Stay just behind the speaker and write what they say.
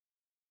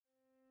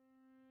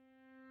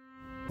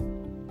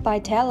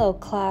Bytello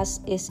Class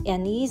is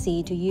an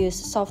easy-to-use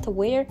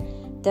software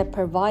that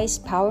provides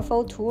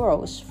powerful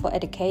tools for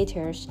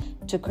educators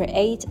to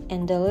create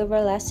and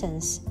deliver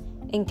lessons,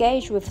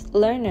 engage with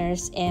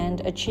learners, and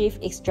achieve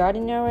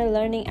extraordinary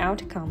learning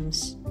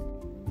outcomes.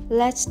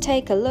 Let's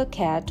take a look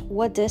at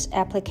what this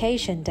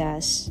application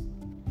does.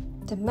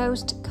 The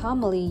most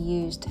commonly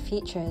used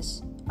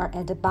features are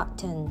at the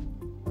bottom.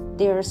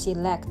 There are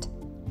Select,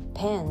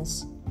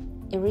 Pens,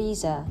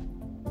 Eraser,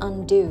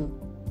 Undo.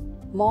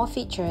 More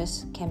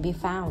features can be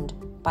found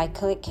by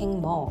clicking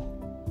More.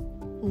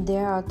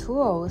 There are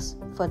tools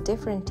for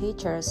different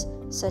teachers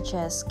such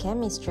as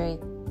chemistry,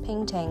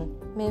 painting,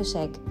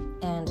 music,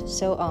 and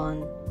so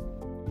on.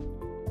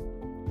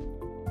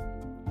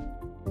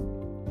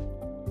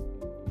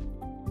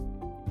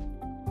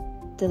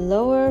 The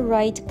lower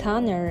right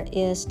corner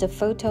is the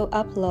photo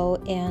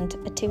upload and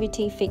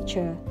activity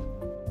feature.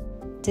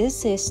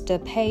 This is the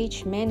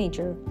page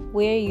manager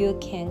where you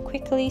can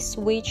quickly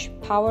switch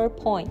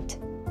PowerPoint.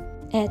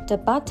 At the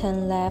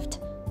bottom left,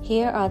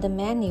 here are the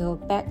menu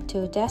back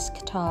to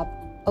desktop,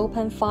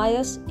 open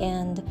files,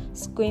 and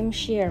screen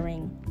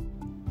sharing.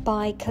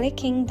 By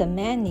clicking the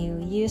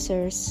menu,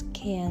 users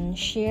can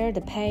share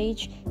the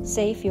page,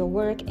 save your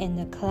work in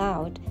the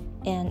cloud,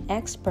 and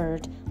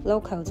export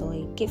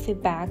locally, give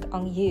feedback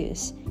on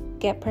use,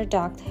 get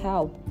product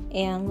help,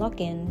 and log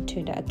in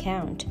to the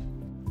account.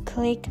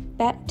 Click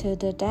back to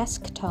the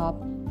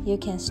desktop. You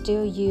can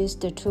still use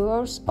the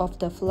tools of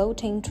the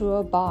floating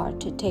toolbar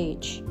to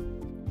teach.